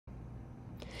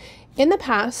In the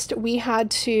past, we had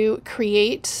to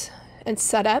create and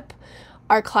set up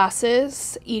our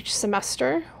classes each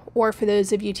semester, or for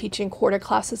those of you teaching quarter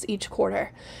classes, each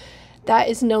quarter. That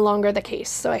is no longer the case,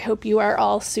 so I hope you are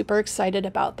all super excited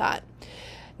about that.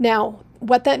 Now,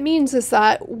 what that means is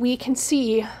that we can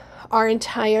see our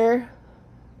entire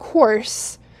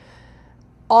course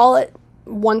all at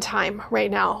one time right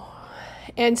now.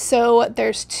 And so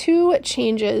there's two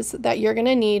changes that you're going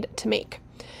to need to make.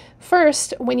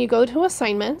 First, when you go to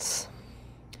assignments,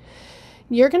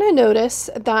 you're going to notice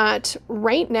that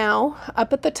right now,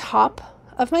 up at the top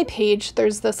of my page,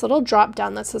 there's this little drop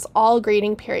down that says all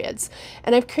grading periods.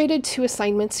 And I've created two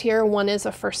assignments here. One is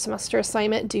a first semester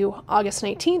assignment due August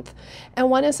 19th, and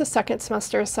one is a second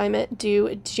semester assignment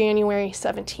due January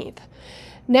 17th.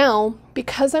 Now,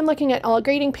 because I'm looking at all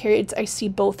grading periods, I see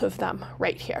both of them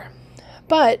right here.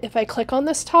 But if I click on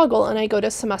this toggle and I go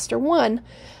to semester 1,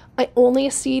 I only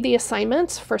see the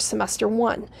assignments for semester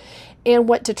 1. And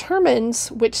what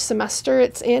determines which semester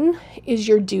it's in is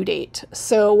your due date.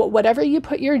 So whatever you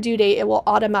put your due date, it will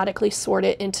automatically sort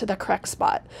it into the correct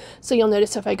spot. So you'll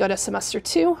notice if I go to semester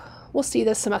 2, we'll see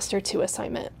the semester 2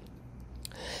 assignment.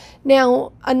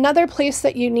 Now, another place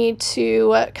that you need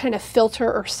to kind of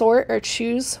filter or sort or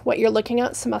choose what you're looking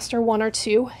at, semester 1 or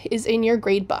 2, is in your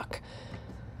gradebook.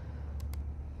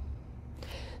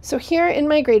 So here in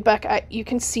my gradebook, you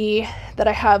can see that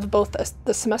I have both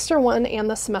the semester 1 and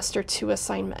the semester 2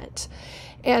 assignment.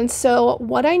 And so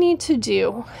what I need to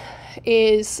do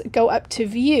is go up to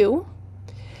View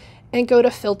and go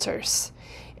to Filters.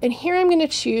 And here I'm going to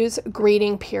choose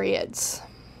Grading Periods.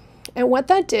 And what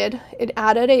that did, it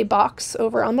added a box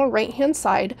over on the right-hand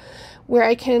side where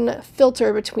I can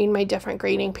filter between my different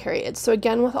grading periods. So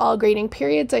again, with all grading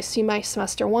periods, I see my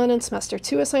semester 1 and semester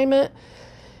 2 assignment.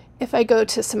 If I go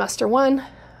to semester 1,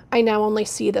 I now only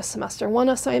see the semester 1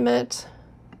 assignment.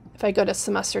 If I go to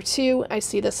semester 2, I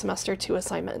see the semester 2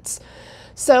 assignments.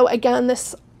 So again,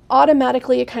 this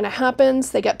automatically kind of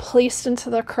happens. They get placed into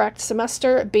the correct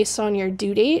semester based on your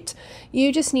due date.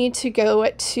 You just need to go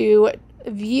to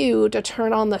View to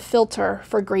turn on the filter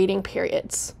for grading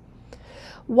periods.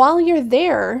 While you're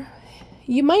there,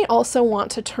 you might also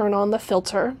want to turn on the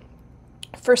filter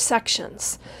for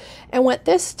sections. And what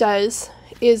this does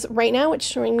is right now it's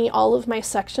showing me all of my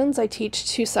sections. I teach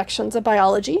 2 sections of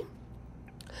biology,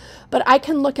 but I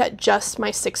can look at just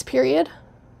my 6th period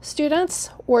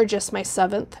students or just my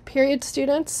 7th period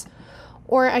students,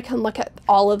 or I can look at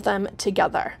all of them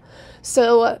together.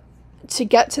 So to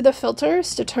get to the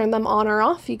filters, to turn them on or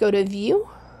off, you go to View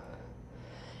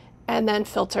and then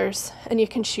Filters, and you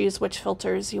can choose which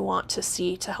filters you want to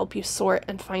see to help you sort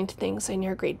and find things in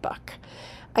your gradebook.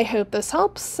 I hope this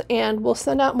helps, and we'll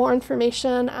send out more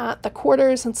information at the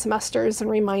quarters and semesters and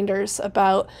reminders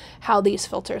about how these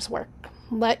filters work.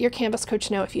 Let your Canvas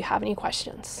coach know if you have any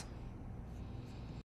questions.